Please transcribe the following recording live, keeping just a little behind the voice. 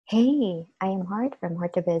Hey, I am Hart from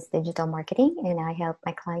Hortabiz Digital Marketing, and I help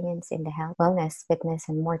my clients in the health, wellness, fitness,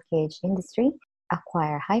 and mortgage industry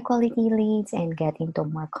acquire high quality leads and get into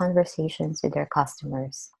more conversations with their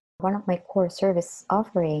customers. One of my core service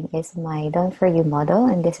offering is my Done For You model,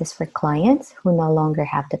 and this is for clients who no longer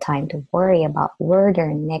have the time to worry about where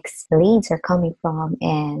their next leads are coming from,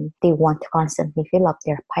 and they want to constantly fill up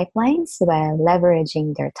their pipelines while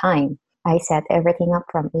leveraging their time. I set everything up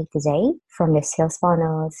from A to Z, from the sales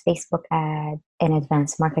funnels, Facebook ad, and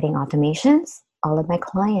advanced marketing automations. All of my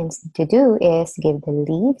clients need to do is give the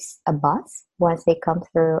leads a buzz once they come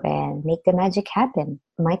through and make the magic happen.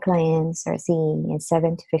 My clients are seeing a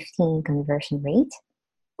 7 to 15 conversion rate.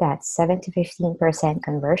 That's 7 to 15%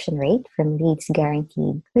 conversion rate from leads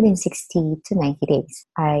guaranteed within 60 to 90 days.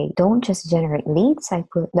 I don't just generate leads, I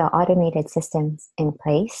put the automated systems in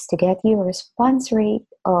place to get you a response rate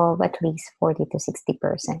of at least 40 to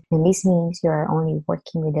 60%. And this means you are only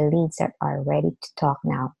working with the leads that are ready to talk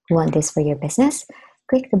now. Want this for your business?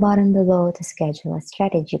 Click the button below to schedule a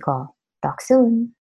strategy call. Talk soon.